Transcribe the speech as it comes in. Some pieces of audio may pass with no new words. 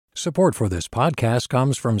Support for this podcast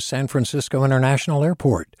comes from San Francisco International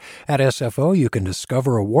Airport. At SFO, you can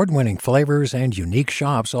discover award-winning flavors and unique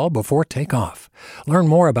shops all before takeoff. Learn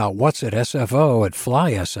more about what's at SFO at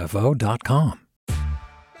flysfo.com.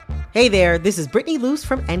 Hey there, this is Brittany Luce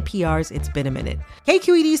from NPR's It's Been a Minute.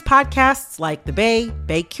 KQED's podcasts like The Bay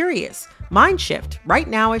Curious, Mindshift, Right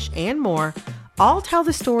Nowish, and more all tell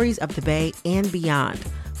the stories of the Bay and beyond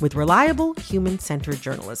with reliable, human-centered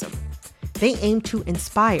journalism. They aim to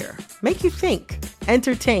inspire, make you think,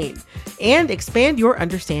 entertain, and expand your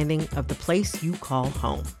understanding of the place you call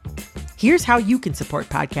home. Here's how you can support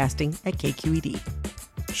podcasting at KQED.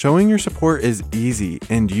 Showing your support is easy,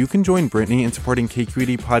 and you can join Brittany in supporting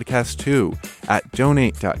KQED Podcast too at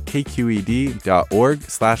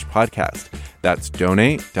donate.kqed.org/podcast. That's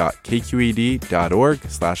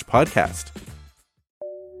donate.kqed.org/podcast.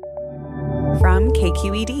 From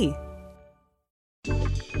KQED.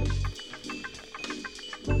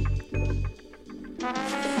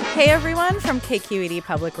 Hey everyone, from KQED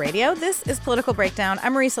Public Radio, this is Political Breakdown.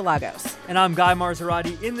 I'm Marisa Lagos. And I'm Guy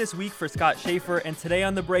Marzorati in this week for Scott Schaefer. And today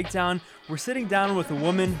on The Breakdown, we're sitting down with a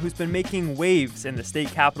woman who's been making waves in the state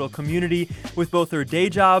capitol community with both her day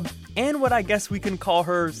job and what I guess we can call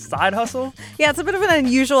her side hustle. Yeah, it's a bit of an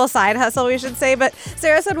unusual side hustle, we should say. But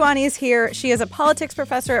Sara Sadhwani is here. She is a politics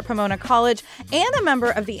professor at Pomona College and a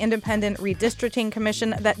member of the independent Redistricting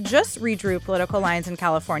Commission that just redrew political lines in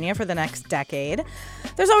California for the next decade.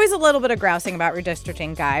 There's always a little bit of grousing about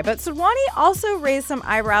redistricting, Guy, but Sadhwani also raised some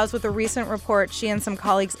eyebrows with a recent report she and some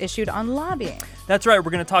colleagues issued on lobbying. That's right.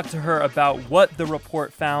 We're going to talk to her about what the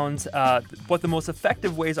report found, what the most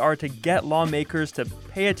effective ways are to get lawmakers to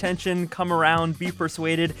pay attention, come around, be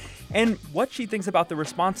persuaded, and what she thinks about the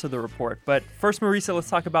response to the report. But first, Marisa, let's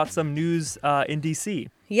talk about some news in D.C.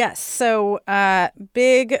 Yes. So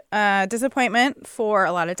big disappointment for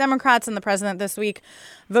a lot of Democrats and the president this week.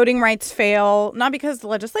 Voting rights fail, not because the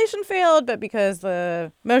legislation failed, but because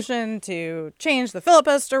the motion to change the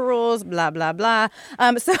filibuster rules, blah, blah, blah.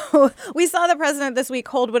 So we saw the president this week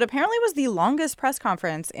hold what apparently was the longest press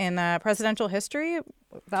conference in presidential history,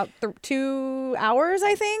 about 2 hours,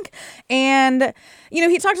 I think. And, you know,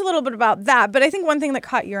 he talked a little bit about that. But I think one thing that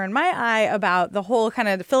caught your and my eye about the whole kind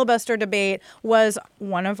of filibuster debate was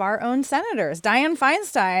one of our own senators, Dianne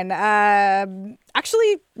Feinstein,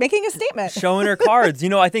 actually making a statement. Showing her cards. You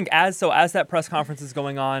know, I think as that press conference is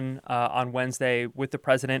going on Wednesday with the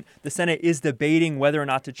president, the Senate is debating whether or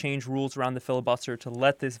not to change rules around the filibuster to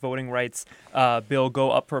let this voting rights bill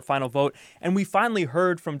go up for a final vote. And we finally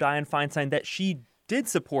heard from Dianne Feinstein that she did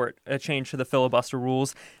support a change to the filibuster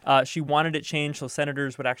rules. She wanted it changed so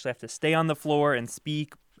senators would actually have to stay on the floor and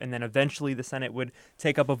speak, and then eventually the Senate would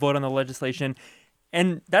take up a vote on the legislation.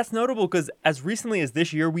 And that's notable because as recently as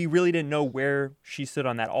this year, we really didn't know where she stood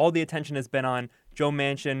on that. All the attention has been on Joe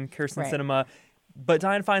Manchin, Kyrsten Sinema, but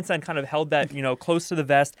Dianne Feinstein kind of held that, you know, close to the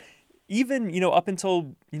vest. Even, you know, up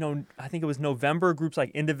until, you know, I think it was November, groups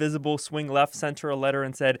like Indivisible, Swing Left sent her a letter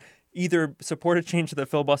and said either support a change to the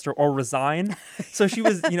filibuster or resign. So she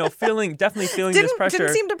was, you know, definitely feeling this pressure.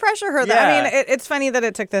 Didn't seem to pressure her, though. Yeah. I mean, it's funny that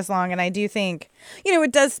it took this long, and I do think, you know,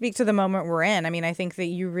 it does speak to the moment we're in. I mean, I think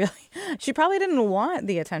that she probably didn't want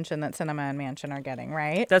the attention that Sinema and Manchin are getting,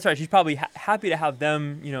 right? That's right. She's probably happy to have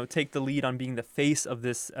them, you know, take the lead on being the face of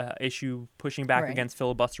this issue, pushing back against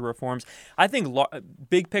filibuster reforms. I think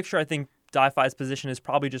big picture, I think Di-Fi's position is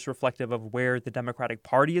probably just reflective of where the Democratic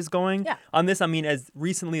Party is going on this. I mean, as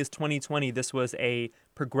recently as 2020, this was a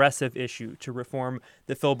progressive issue to reform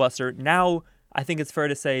the filibuster. Now, I think it's fair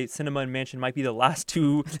to say Sinema and Manchin might be the last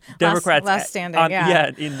two Democrats last standing,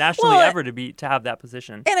 nationally ever to have that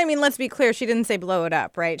position. And I mean, let's be clear, she didn't say blow it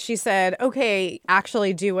up, right? She said, okay,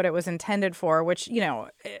 actually do what it was intended for, which, you know,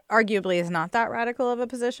 arguably is not that radical of a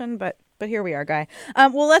position, but here we are, Guy.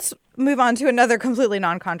 Well, let's move on to another completely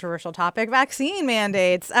non-controversial topic, vaccine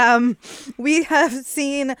mandates. We have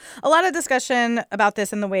seen a lot of discussion about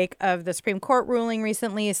this in the wake of the Supreme Court ruling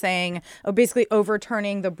recently saying, basically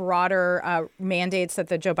overturning the broader mandates that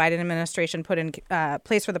the Joe Biden administration put in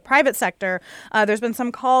place for the private sector. There's been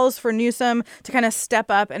some calls for Newsom to kind of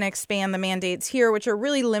step up and expand the mandates here, which are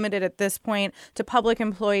really limited at this point to public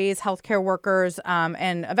employees, healthcare workers,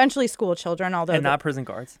 and eventually school children. Although not prison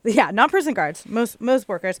guards. Yeah, not prison guards, most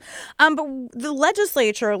workers. But the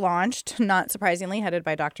legislature launched, not surprisingly, headed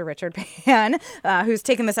by Dr. Richard Pan, who's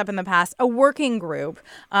taken this up in the past, a working group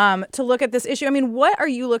to look at this issue. I mean, what are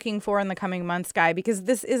you looking for in the coming months, Guy? Because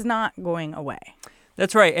this is not going away.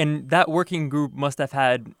 That's right. And that working group must have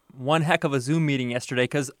had one heck of a Zoom meeting yesterday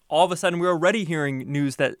because all of a sudden we're already hearing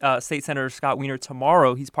news that State Senator Scott Wiener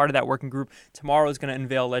tomorrow, he's part of that working group, tomorrow is going to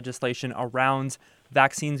unveil legislation around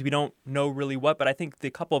vaccines. We don't know really what, but I think the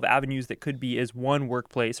couple of avenues that could be is one,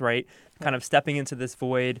 workplace, right? Kind of stepping into this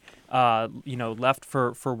void, left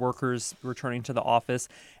for workers returning to the office.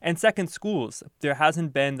 And second, schools.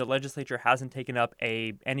 The legislature hasn't taken up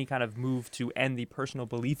any kind of move to end the personal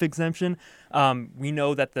belief exemption. We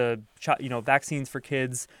know that the vaccines for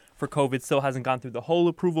kids for COVID still hasn't gone through the whole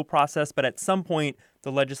approval process, but at some point,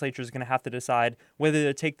 the legislature is going to have to decide whether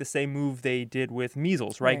to take the same move they did with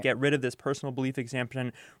measles, right? Get rid of this personal belief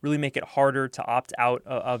exemption, really make it harder to opt out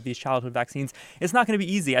of these childhood vaccines. It's not going to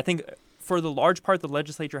be easy. I think for the large part, the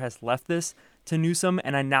legislature has left this to Newsom,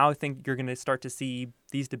 and I now think you're going to start to see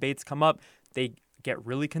these debates come up. They get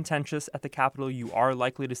really contentious at the Capitol. You are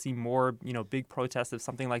likely to see more, big protests if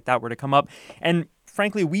something like that were to come up. And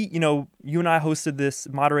frankly, you and I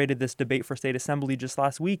moderated this debate for state assembly just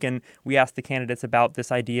last week, and we asked the candidates about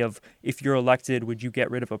this idea of, if you're elected, would you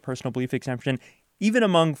get rid of a personal belief exemption? Even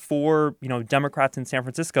among four, Democrats in San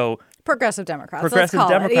Francisco, progressive Democrats, I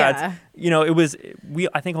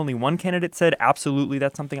think only one candidate said, absolutely,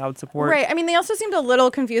 that's something I would support. Right. I mean, they also seemed a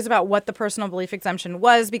little confused about what the personal belief exemption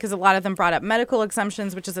was, because a lot of them brought up medical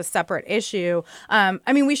exemptions, which is a separate issue.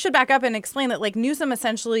 We should back up and explain that, Newsom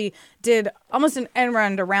essentially did almost an end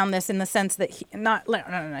run around this in the sense that not in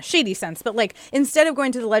a shady sense, but instead of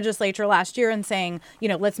going to the legislature last year and saying,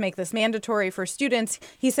 let's make this mandatory for students,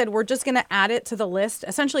 he said, we're just going to add it to the list,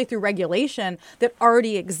 essentially through regulation that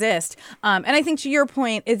already exists. And I think, to your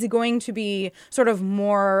point, it's going to be sort of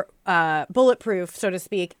more bulletproof, so to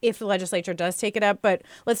speak, if the legislature does take it up. But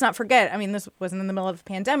let's not forget, this wasn't in the middle of a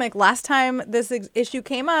pandemic. Last time this issue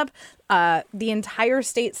came up, the entire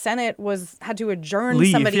state Senate had to adjourn.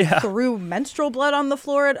 Somebody threw menstrual blood on the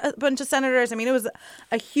floor at a bunch of senators. It was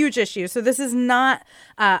a huge issue. So this is not,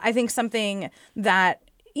 I think, something that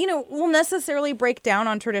will necessarily break down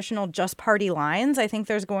on traditional just party lines. I think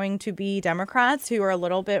there's going to be Democrats who are a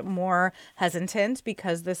little bit more hesitant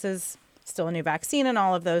because this is still a new vaccine and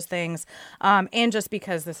all of those things. And just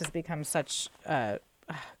because this has become such right.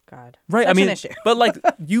 Such an issue.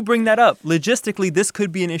 But you bring that up. Logistically, this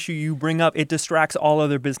could be an issue you bring up. It distracts all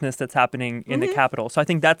other business that's happening in the Capitol. So I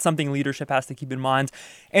think that's something leadership has to keep in mind.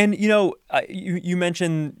 And, you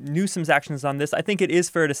mentioned Newsom's actions on this. I think it is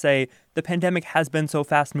fair to say the pandemic has been so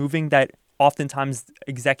fast moving that oftentimes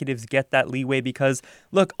executives get that leeway because,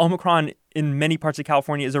 look, Omicron in many parts of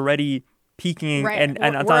California is already peaking and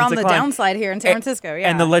we're on the downside here in San Francisco,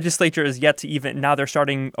 and the legislature is yet to even now they're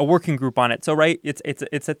starting a working group on it. So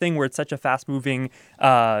it's a thing where it's such a fast moving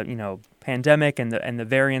pandemic and the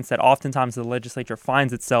variants that oftentimes the legislature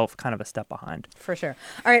finds itself kind of a step behind. For sure.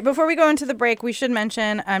 All right, before we go into the break, we should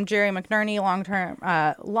mention Jerry McNerney,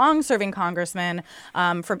 long-serving congressman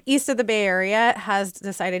from east of the Bay Area, has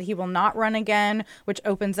decided he will not run again, which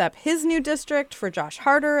opens up his new district for Josh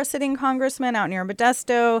Harder, a sitting congressman out near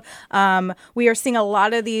Modesto. We are seeing a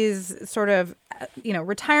lot of these sort of,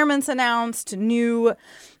 retirements announced, new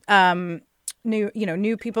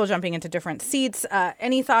people jumping into different seats.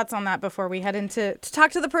 Any thoughts on that before we head into to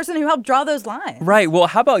talk to the person who helped draw those lines? Right. Well,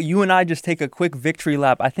 how about you and I just take a quick victory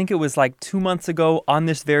lap? I think it was 2 months ago on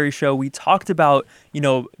this very show, we talked about,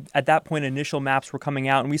 at that point, initial maps were coming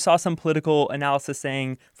out, and we saw some political analysis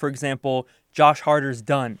saying, for example, Josh Harder's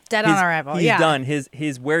done. Dead on arrival. He's done.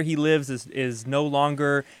 His where he lives is no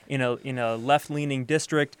longer in a left-leaning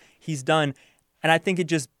district. He's done. And I think it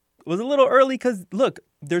just was a little early because, look,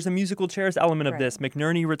 there's a musical chairs element of this.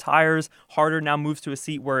 McNerney retires. Harder now moves to a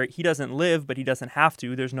seat where he doesn't live, but he doesn't have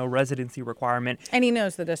to. There's no residency requirement. And he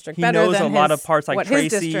knows the district better than he knows a lot of parts like what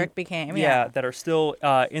Tracy. His district became. That are still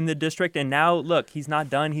in the district. And now, look, he's not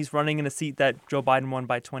done. He's running in a seat that Joe Biden won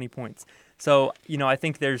by 20 points. So, I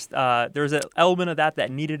think there's an element of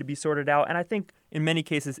that needed to be sorted out. And I think in many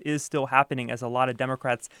cases is still happening as a lot of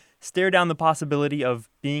Democrats stare down the possibility of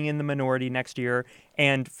being in the minority next year.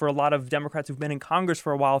 And for a lot of Democrats who've been in Congress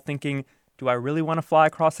for a while thinking, do I really want to fly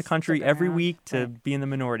across the country every week to be in the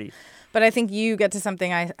minority? But I think you get to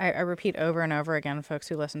something I repeat over and over again, folks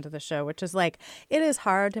who listen to the show, which is it is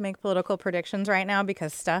hard to make political predictions right now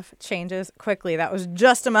because stuff changes quickly. That was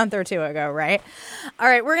just a month or two ago, right? All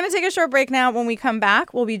right, we're going to take a short break now. When we come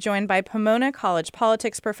back, we'll be joined by Pomona College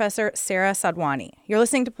politics professor Sara Sadhwani. You're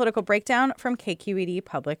listening to Political Breakdown from KQED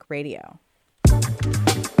Public Radio.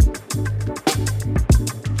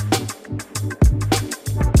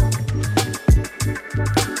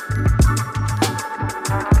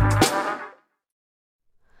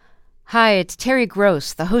 Hi, it's Terry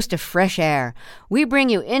Gross, the host of Fresh Air. We bring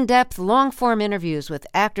you in-depth, long-form interviews with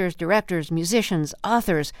actors, directors, musicians,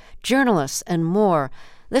 authors, journalists, and more.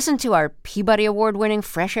 Listen to our Peabody Award-winning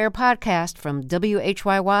Fresh Air podcast from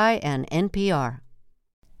WHYY and NPR.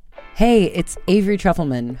 Hey, it's Avery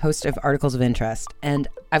Trufelman, host of Articles of Interest. And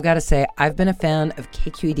I've got to say, I've been a fan of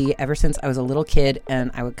KQED ever since I was a little kid and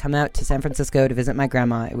I would come out to San Francisco to visit my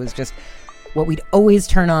grandma. It was just what we'd always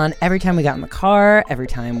turn on every time we got in the car, every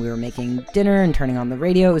time we were making dinner and turning on the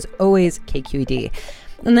radio. It was always KQED.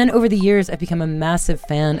 And then over the years, I've become a massive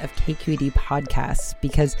fan of KQED podcasts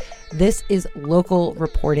because this is local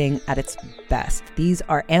reporting at its best. These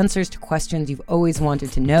are answers to questions you've always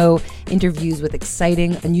wanted to know, interviews with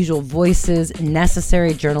exciting, unusual voices,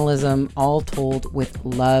 necessary journalism, all told with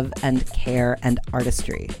love and care and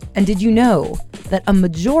artistry. And did you know that a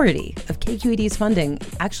majority of KQED's funding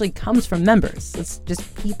actually comes from members? It's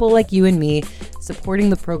just people like you and me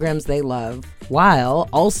supporting the programs they love, while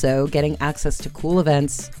also getting access to cool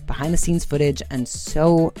events, behind-the-scenes footage, and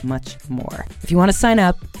so much more. If you want to sign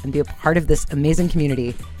up and be a part of this amazing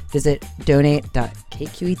community, visit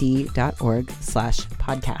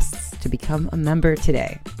donate.kqed.org/podcasts to become a member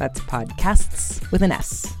today. That's podcasts with an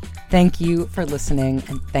S. Thank you for listening,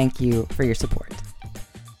 and thank you for your support.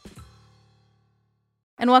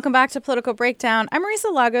 And welcome back to Political Breakdown. I'm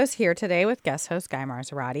Marisa Lagos here today with guest host Guy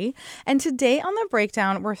Marzorati. And today on The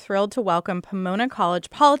Breakdown, we're thrilled to welcome Pomona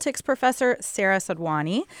College politics professor Sara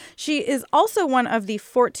Sadhwani. She is also one of the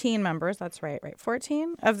 14 members, that's right,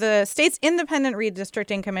 14, of the state's independent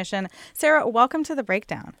redistricting commission. Sara, welcome to The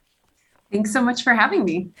Breakdown. Thanks so much for having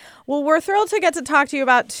me. Well, we're thrilled to get to talk to you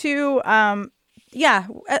about two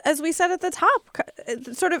as we said at the top,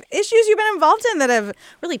 sort of issues you've been involved in that have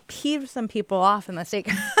really peeved some people off in the state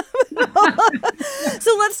capitol.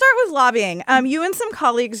 So let's start with lobbying. You and some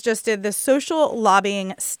colleagues just did this social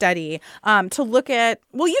lobbying study to look at,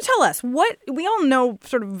 well, you tell us, what we all know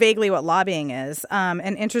sort of vaguely what lobbying is,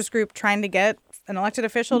 an interest group trying to get an elected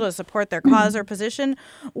official to support their cause or position.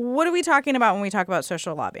 What are we talking about when we talk about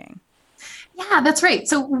social lobbying? Yeah, that's right.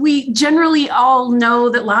 So we generally all know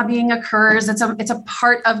that lobbying occurs. It's a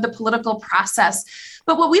part of the political process.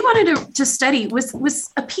 But what we wanted to study was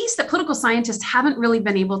a piece that political scientists haven't really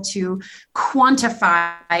been able to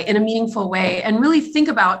quantify in a meaningful way and really think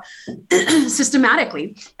about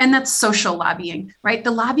systematically. And that's social lobbying, right?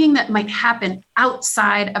 The lobbying that might happen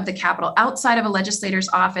outside of the Capitol, outside of a legislator's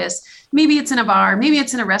office. Maybe it's in a bar, maybe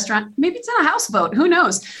it's in a restaurant, maybe it's in a houseboat. Who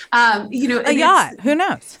knows? A yacht. Who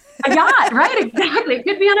knows? A yacht, right? Exactly. It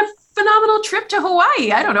could be on a phenomenal trip to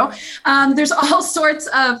Hawaii. I don't know. There's all sorts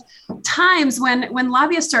of times when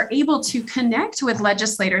lobbyists are able to connect with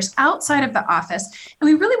legislators outside of the office. And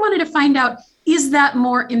we really wanted to find out, is that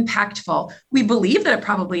more impactful? We believe that it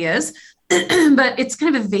probably is, but it's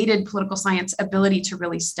kind of evaded political science ability to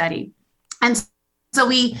really study. And so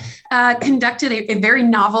we conducted a very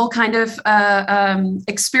novel kind of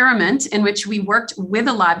experiment in which we worked with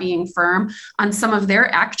a lobbying firm on some of their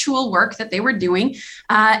actual work that they were doing,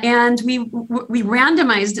 and we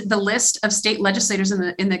randomized the list of state legislators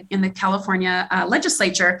in the California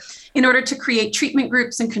legislature in order to create treatment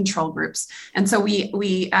groups and control groups. And so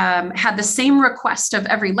we had the same request of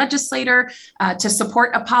every legislator to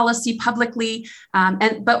support a policy publicly,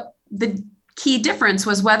 but the key difference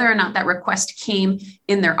was whether or not that request came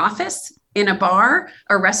in their office, in a bar,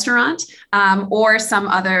 a restaurant, or some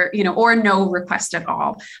other, or no request at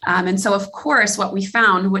all. And so, of course, what we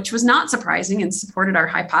found, which was not surprising and supported our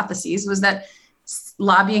hypotheses, was that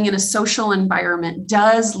lobbying in a social environment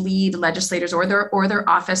does lead legislators or their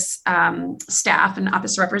office staff and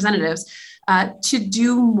office representatives to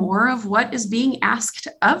do more of what is being asked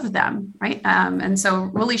of them, right? And so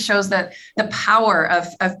it really shows that the power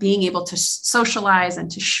of being able to socialize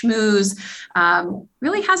and to schmooze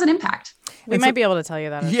really has an impact. We might be able to tell you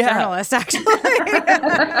that as journalists, actually.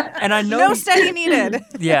 And I know no study needed.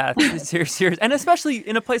 Yeah, serious. And especially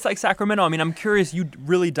in a place like Sacramento. I mean, I'm curious, you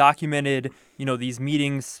really documented, these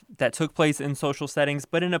meetings that took place in social settings.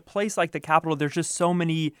 But in a place like the Capitol, there's just so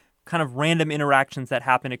many kind of random interactions that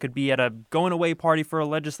happen. It could be at a going away party for a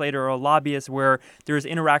legislator or a lobbyist where there's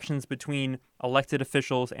interactions between elected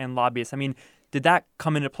officials and lobbyists. I mean, did that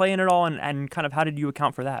come into play in it all? And kind of how did you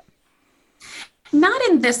account for that? Not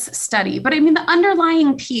in this study, but I mean, the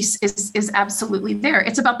underlying piece is absolutely there.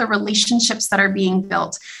 It's about the relationships that are being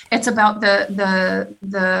built. It's about the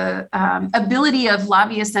ability of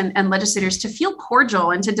lobbyists and legislators to feel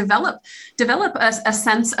cordial and to develop a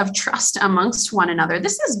sense of trust amongst one another.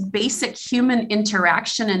 This is basic human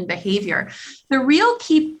interaction and behavior. The real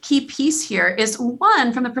key piece here is,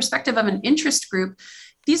 one, from the perspective of an interest group,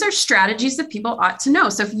 these are strategies that people ought to know.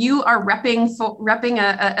 So if you are repping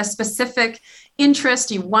a specific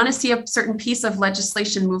interest, you want to see a certain piece of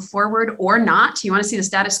legislation move forward or not, you want to see the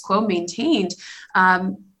status quo maintained,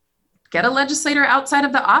 get a legislator outside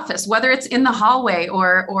of the office, whether it's in the hallway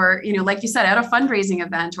or like you said, at a fundraising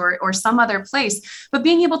event or some other place. But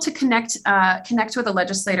being able to connect with a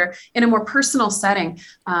legislator in a more personal setting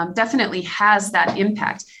definitely has that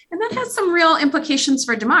impact. And that has some real implications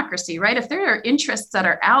for democracy, right? If there are interests that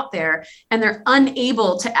are out there and they're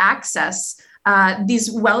unable to access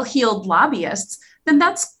these well-heeled lobbyists, then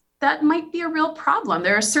that might be a real problem.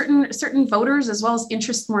 There are certain voters as well as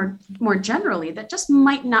interests more generally that just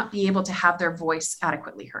might not be able to have their voice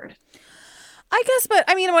adequately heard. I guess, but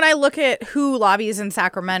I mean, when I look at who lobbies in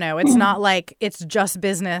Sacramento, it's not like it's just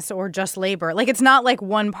business or just labor. Like, it's not like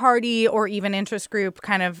one party or even interest group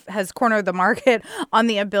kind of has cornered the market on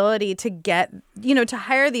the ability to get, to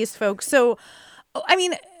hire these folks. So, I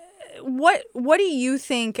mean, what do you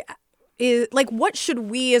think is, like, what should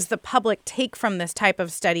we as the public take from this type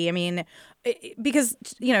of study? I mean, because,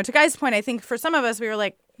 to Guy's point, I think for some of us, we were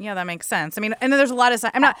like, yeah, that makes sense. I mean, and then there's a lot of,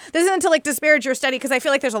 this isn't to like disparage your study, because I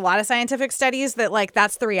feel like there's a lot of scientific studies that like,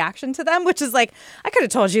 that's the reaction to them, which is like, I could have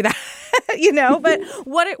told you that, but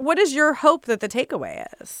what is your hope that the takeaway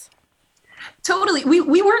is? Totally.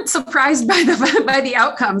 We weren't surprised by the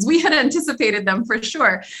outcomes. We had anticipated them for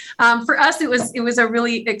sure. For us, it was a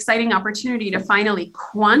really exciting opportunity to finally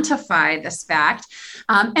quantify this fact,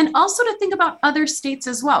 and also to think about other states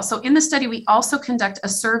as well. So in the study, we also conduct a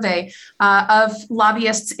survey of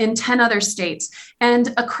lobbyists in 10 other states.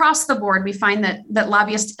 And across the board, we find that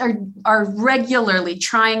lobbyists are regularly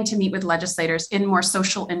trying to meet with legislators in more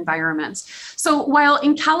social environments. So while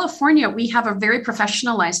in California, we have a very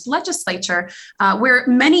professionalized legislature, where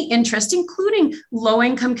many interests, including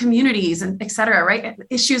low-income communities and et cetera, right?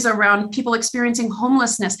 Issues around people experiencing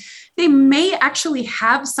homelessness, they may actually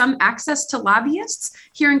have some access to lobbyists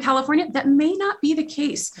here in California. That may not be the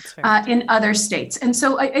case in other states. And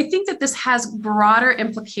so I think that this has broader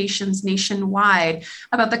implications nationwide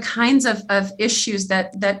about the kinds of issues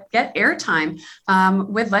that get airtime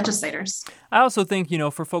with legislators. I also think,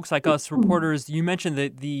 for folks like us, reporters, you mentioned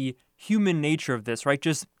that the human nature of this, right?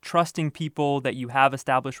 Just trusting people that you have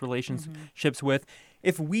established relationships with.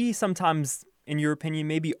 If we sometimes, in your opinion,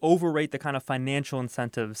 maybe overrate the kind of financial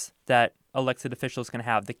incentives that elected officials can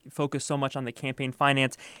have, they focus so much on the campaign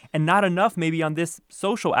finance and not enough maybe on this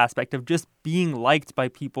social aspect of just being liked by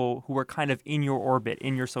people who are kind of in your orbit,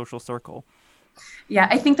 in your social circle. Yeah,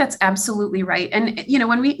 I think that's absolutely right. And,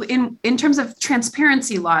 when we, in terms of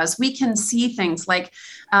transparency laws, we can see things like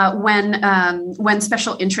when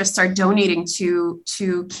special interests are donating to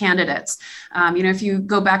candidates. If you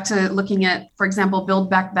go back to looking at, for example, Build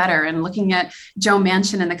Back Better and looking at Joe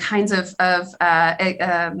Manchin and the kinds of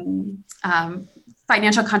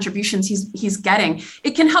financial contributions he's getting,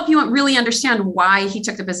 it can help you really understand why he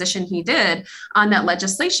took the position he did on that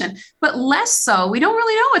legislation. But less so, we don't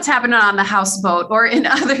really know what's happening on the House vote or in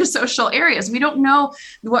other social areas. We don't know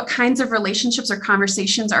what kinds of relationships or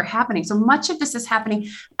conversations are happening. So much of this is happening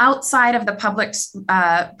outside of the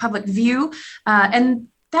public view, and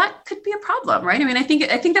that could be a problem, right? I mean, I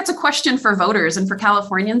think that's a question for voters and for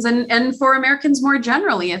Californians and for Americans more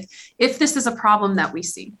generally, if this is a problem that we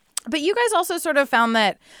see. But you guys also sort of found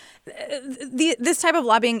that this type of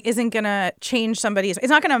lobbying isn't going to change somebody's. It's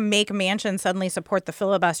not going to make Manchin suddenly support the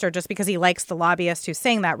filibuster just because he likes the lobbyist who's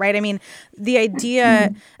saying that, right? I mean, the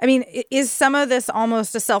idea, is some of this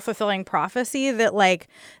almost a self-fulfilling prophecy that, like,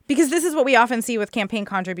 because this is what we often see with campaign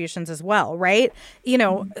contributions as well, right?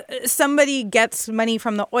 Somebody gets money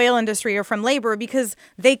from the oil industry or from labor because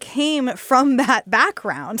they came from that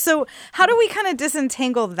background. So how do we kind of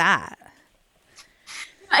disentangle that?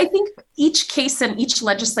 I think each case and each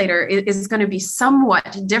legislator is going to be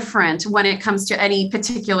somewhat different when it comes to any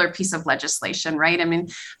particular piece of legislation, right? I mean,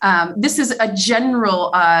 this is a general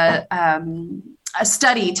a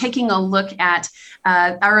study taking a look at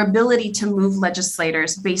our ability to move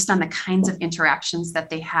legislators based on the kinds of interactions that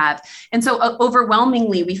they have. And so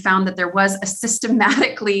overwhelmingly, we found that there was a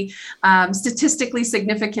statistically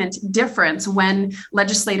significant difference when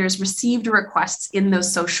legislators received requests in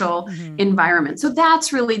those social environments. So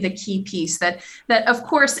that's really the key piece that of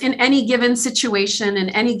course, in any given situation, in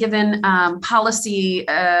any given policy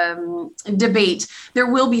debate,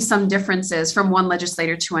 there will be some differences from one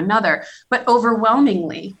legislator to another. But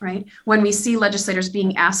overwhelmingly, right, when we see legislators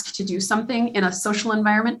being asked to do something in a social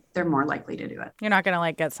environment, they're more likely to do it. You're not going to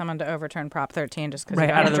like get someone to overturn Prop 13 just because right,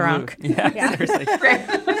 you out got of drunk. Yeah, seriously.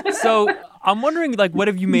 So I'm wondering, like, what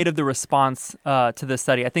have you made of the response to this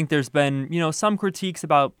study? I think there's been, some critiques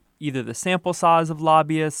about either the sample size of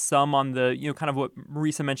lobbyists, some on the, kind of what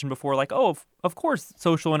Marisa mentioned before, like, of course,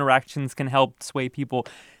 social interactions can help sway people.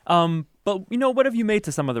 But, what have you made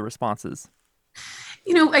to some of the responses?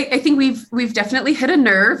 I think we've definitely hit a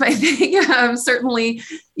nerve. I think certainly,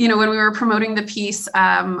 when we were promoting the piece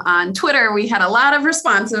on Twitter, we had a lot of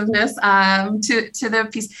responsiveness to the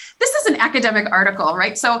piece. This is an academic article,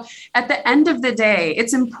 right? So at the end of the day,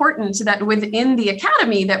 it's important that within the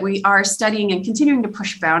academy that we are studying and continuing to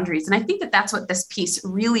push boundaries. And I think that that's what this piece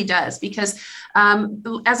really does, because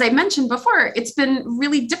as I mentioned before, it's been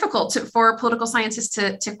really difficult for political scientists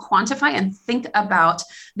to quantify and think about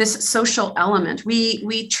this social element.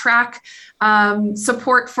 We track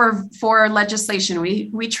support for legislation.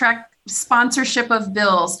 We track sponsorship of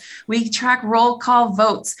bills. We track roll call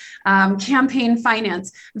votes, campaign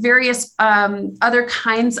finance, various other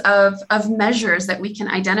kinds of measures that we can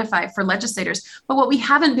identify for legislators. But what we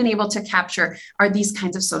haven't been able to capture are these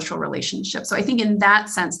kinds of social relationships. So I think in that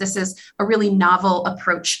sense, this is a really novel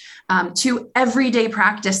approach to everyday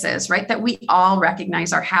practices, right, that we all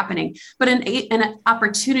recognize are happening, but an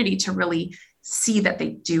opportunity to really see that they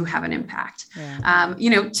do have an impact. Yeah.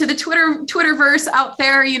 To the Twitterverse out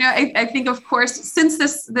there, I think, of course, since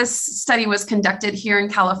this study was conducted here in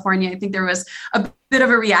California, I think there was a bit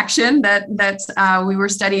of a reaction that we were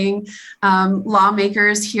studying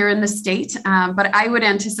lawmakers here in the state. But I would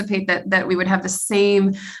anticipate that we would have the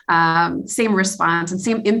same response and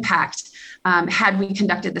same impact had we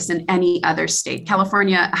conducted this in any other state.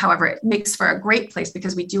 California, however, it makes for a great place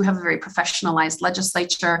because we do have a very professionalized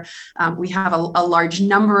legislature. We have a large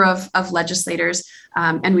number of legislators,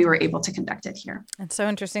 and we were able to conduct it here. It's so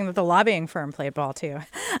interesting that the lobbying firm played ball too.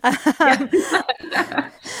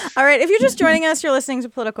 All right, if you're just joining us, you're listening to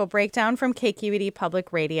Political Breakdown from KQED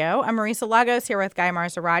Public Radio. I'm Marisa Lagos here with Guy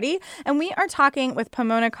Marzorati, and we are talking with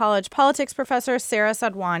Pomona College politics professor Sara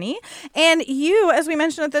Sadhwani. And you, as we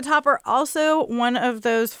mentioned at the top, are also one of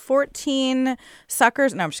those 14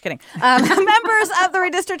 suckers. No, I'm just kidding. Members of the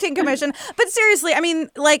Redistricting Commission. But seriously, I mean,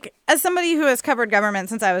 as somebody who has covered government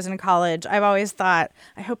since I was in college, I've always thought,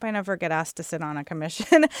 I hope I never get asked to sit on a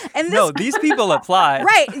commission. And these people applied.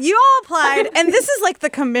 Right. You all applied. And this is like the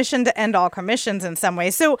commission to end all commissions in some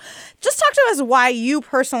ways. So just talk to us why you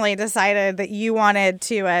personally decided that you wanted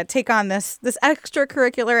to take on this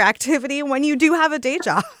extracurricular activity when you do have a day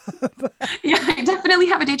job. Yeah, I definitely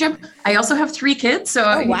have a day job. I also have 3 kids.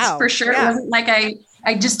 So wow. For sure, yeah. It wasn't like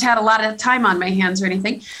I just had a lot of time on my hands or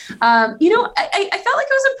anything. I felt like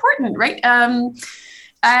it was important, right?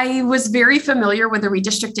 I was very familiar with the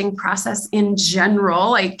redistricting process in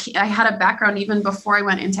general. I had a background even before I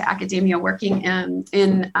went into academia working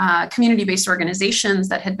in community-based organizations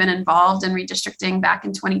that had been involved in redistricting back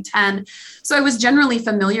in 2010. So I was generally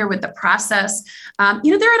familiar with the process. There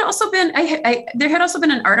had also been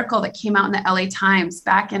an article that came out in the LA Times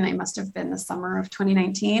back in, it must have been the summer of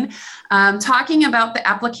 2019, talking about the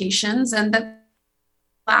applications and the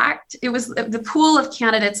pool of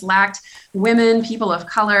candidates lacked women, people of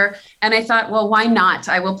color. And I thought, well, why not?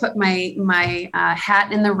 I will put my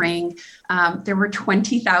hat in the ring. There were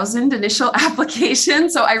 20,000 initial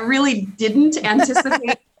applications. So I really didn't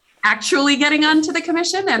anticipate actually getting onto the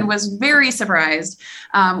commission and was very surprised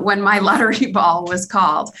when my lottery ball was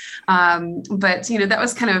called. But that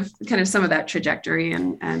was kind of some of that trajectory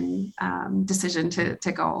and decision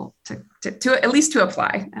to go to at least to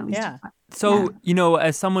apply. Yeah. So,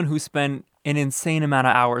 as someone who spent an insane amount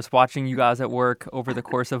of hours watching you guys at work over the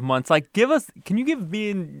course of months, can you give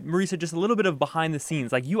me and Marisa just a little bit of behind the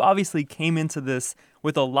scenes? You obviously came into this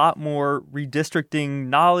with a lot more redistricting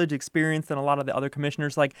knowledge, experience than a lot of the other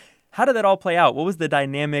commissioners. How did that all play out? What was the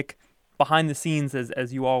dynamic behind the scenes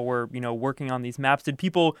as you all were, working on these maps? Did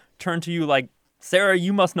people turn to you like, Sara,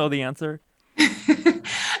 you must know the answer?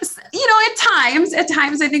 At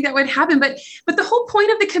times I think that would happen, but the whole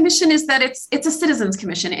point of the commission is that it's a citizens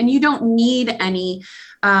commission, and you don't need any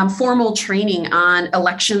formal training on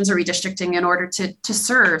elections or redistricting in order to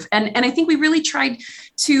serve. And I think we really tried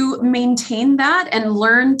to maintain that and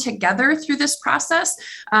learn together through this process.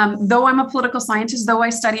 Though I'm a political scientist, though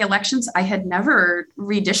I study elections, I had never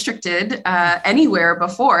redistricted anywhere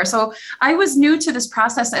before. So I was new to this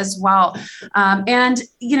process as well. And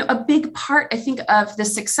a big part, I think, of the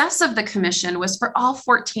success of the commission was for all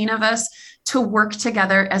 14 of us to work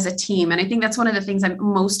together as a team. And I think that's one of the things I'm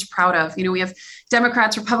most proud of. We have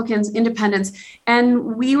Democrats, Republicans, independents,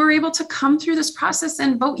 and we were able to come through this process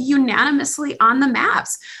and vote unanimously on the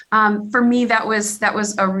maps. For me, that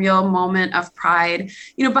was a real moment of pride.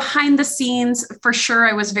 Behind the scenes, for sure,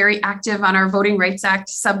 I was very active on our Voting Rights Act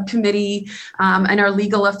subcommittee and our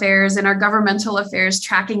legal affairs and our governmental affairs,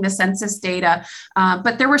 tracking the census data.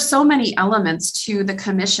 But there were so many elements to the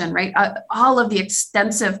commission, right? All of the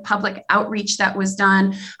extensive public outreach outreach that was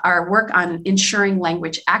done, our work on ensuring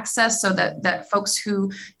language access so that folks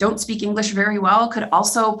who don't speak English very well could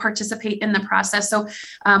also participate in the process. So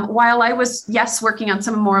while I was, yes, working on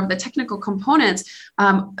some more of the technical components,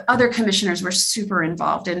 other commissioners were super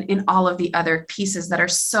involved in all of the other pieces that are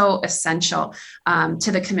so essential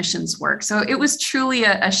to the commission's work. So it was truly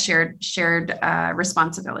a shared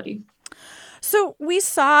responsibility. So we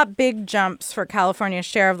saw big jumps for California's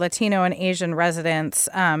share of Latino and Asian residents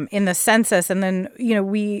in the census. And then,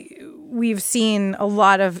 we've seen a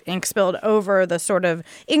lot of ink spilled over the sort of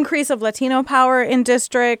increase of Latino power in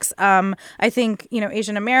districts. I think,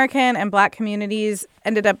 Asian American and Black communities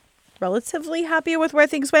ended up relatively happy with where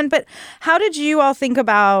things went. But how did you all think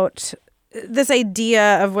about this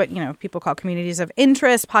idea of what, people call communities of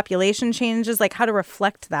interest, population changes, like how to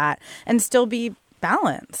reflect that and still be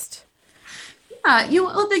balanced?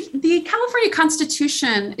 The California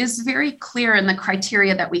Constitution is very clear in the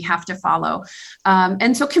criteria that we have to follow.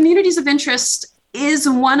 And so communities of interest is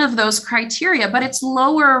one of those criteria, but it's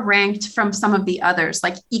lower ranked from some of the others,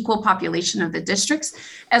 like equal population of the districts,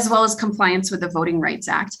 as well as compliance with the Voting Rights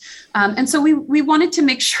Act. And so we wanted to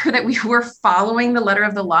make sure that we were following the letter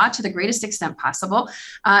of the law to the greatest extent possible.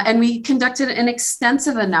 And we conducted an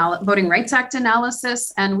extensive Voting Rights Act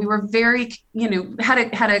analysis, and we were very,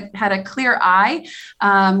 had a clear eye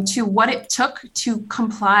to what it took to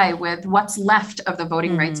comply with what's left of the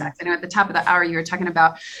Voting Rights Act. I know at the top of the hour, you were talking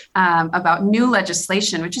about new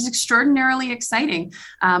legislation, which is extraordinarily exciting.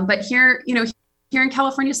 But here in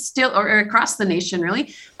California still, or across the nation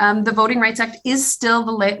really, the Voting Rights Act is still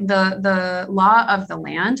the law of the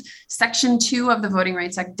land. Section 2 of the Voting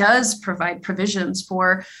Rights Act does provide provisions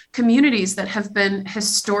for communities that have been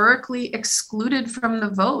historically excluded from the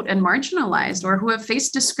vote and marginalized, or who have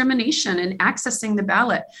faced discrimination in accessing the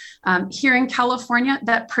ballot. Here in California,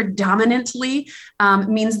 that predominantly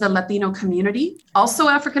means the Latino community, also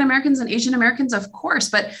African Americans and Asian Americans, of course,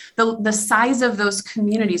 but the size of those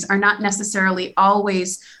communities are not necessarily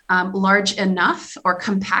always large enough or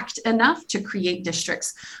compact enough to create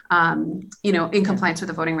districts, in compliance with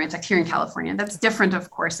the Voting Rights Act here in California. That's different, of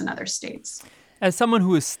course, in other states. As someone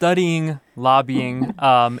who is studying lobbying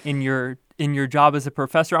in your job as a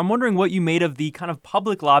professor, I'm wondering what you made of the kind of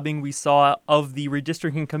public lobbying we saw of the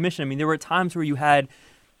Redistricting Commission. I mean, there were times where you had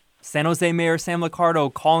San Jose Mayor Sam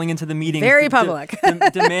Liccardo calling into the meeting. Very public.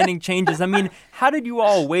 Demanding changes. I mean, how did you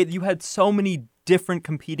all weigh? You had so many different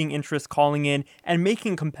competing interests calling in and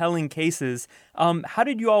making compelling cases. How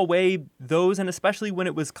did you all weigh those, and especially when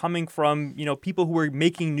it was coming from, people who were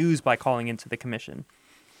making news by calling into the commission?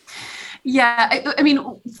 Yeah, I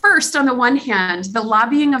mean, first, on the one hand, the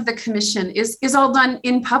lobbying of the commission is all done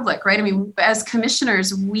in public, right? I mean, as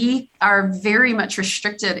commissioners, we are very much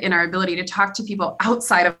restricted in our ability to talk to people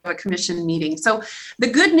outside of a commission meeting. So the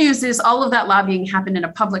good news is all of that lobbying happened in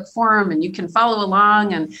a public forum, and you can follow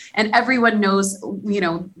along, and everyone knows,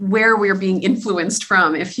 where we're being influenced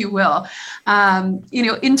from, if you will.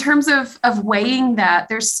 In terms of weighing that,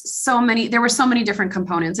 there were so many different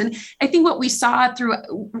components. And I think what we saw through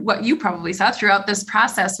what you probably saw throughout this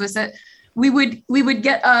process was that we would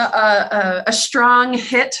get a strong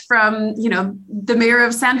hit from, the mayor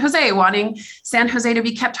of San Jose wanting San Jose to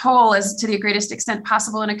be kept whole as to the greatest extent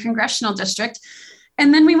possible in a congressional district.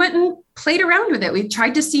 And then we went and played around with it. We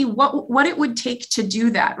tried to see what it would take to do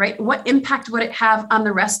that, right? What impact would it have on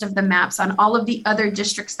the rest of the maps, on all of the other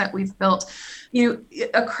districts that we've built?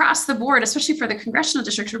 Across the board, especially for the congressional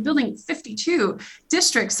districts, we're building 52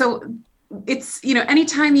 districts. So it's,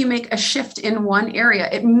 anytime you make a shift in one area,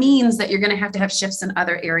 it means that you're going to have shifts in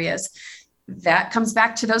other areas. That comes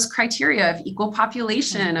back to those criteria of equal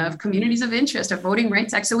population, of communities of interest, of Voting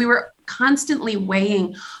Rights Act. So we were constantly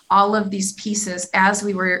weighing all of these pieces as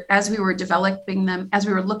we were developing them, as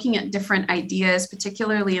we were looking at different ideas,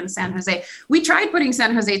 particularly in San Jose. We tried putting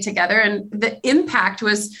San Jose together, and the impact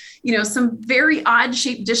was, some very odd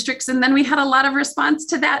shaped districts. And then we had a lot of response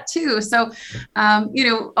to that too. So,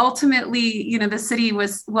 ultimately, the city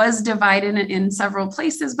was divided in several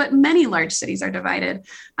places, but many large cities are divided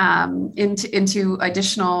into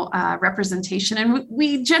additional representation. And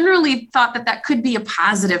we generally thought that could be a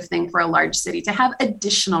positive thing for a large city, to have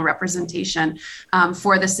additional representation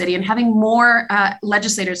for the city and having more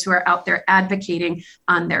legislators who are out there advocating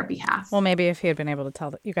on their behalf. Well, maybe if he had been able to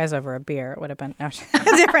tell you guys over a beer, it would have been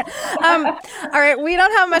different. All right, we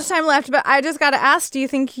don't have much time left, but I just got to ask, do you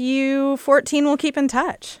think you 14 will keep in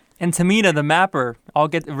touch? And Tamina, the mapper,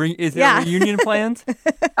 is there reunion plans?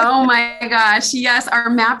 Oh my gosh, yes. Our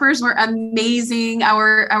mappers were amazing.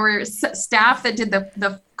 Our staff that did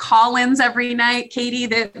the call-ins every night. Katie,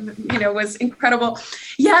 that, was incredible.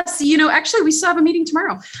 Yes, actually we still have a meeting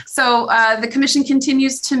tomorrow. So the commission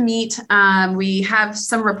continues to meet. We have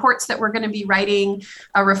some reports that we're going to be writing,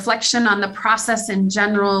 a reflection on the process in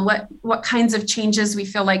general, what kinds of changes we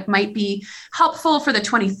feel like might be helpful for the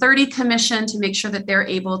 2030 commission to make sure that they're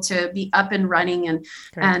able to be up and running and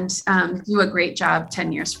do a great job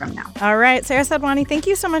 10 years from now. All right, Sara Sadhwani, thank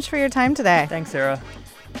you so much for your time today. Thanks, Sara.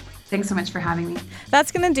 Thanks so much for having me.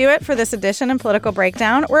 That's going to do it for this edition of Political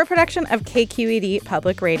Breakdown. We're a production of KQED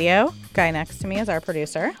Public Radio. Guy next to me is our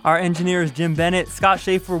producer. Our engineer is Jim Bennett. Scott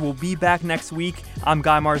Schaefer will be back next week. I'm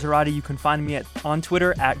Guy Marzorati. You can find me on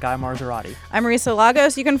Twitter at Guy Marzorati. I'm Marisa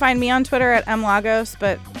Lagos. You can find me on Twitter at mlagos,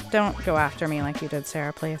 but don't go after me like you did,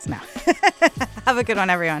 Sara, please. No. Have a good one,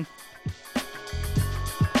 everyone.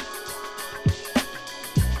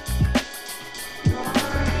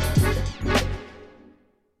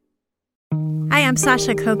 Hi, I'm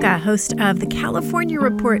Sasha Coca, host of the California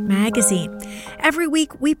Report magazine. Every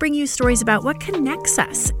week, we bring you stories about what connects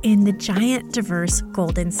us in the giant, diverse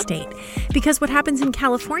Golden State. Because what happens in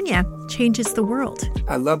California changes the world.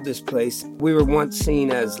 I love this place. We were once seen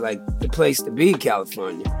as like the place to be,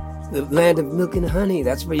 California. The land of milk and honey.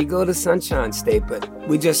 That's where you go to Sunshine State, but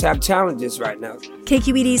we just have challenges right now.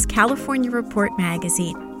 KQED's California Report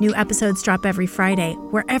magazine. New episodes drop every Friday,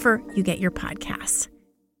 wherever you get your podcasts.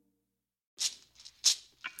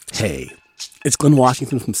 Hey, it's Glenn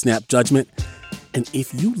Washington from Snap Judgment. And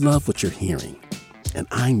if you love what you're hearing, and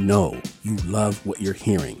I know you love what you're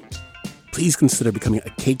hearing, please consider becoming a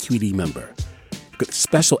KQED member. You get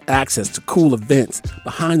special access to cool events,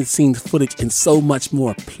 behind-the-scenes footage, and so much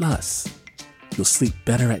more. Plus, you'll sleep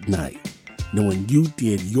better at night knowing you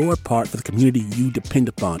did your part for the community you depend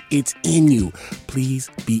upon. It's in you. Please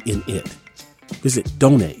be in it. Visit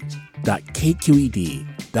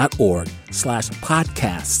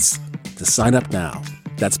donate.kqed.org/podcasts to sign up now.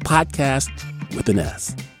 That's podcast with an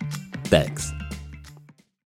S. Thanks.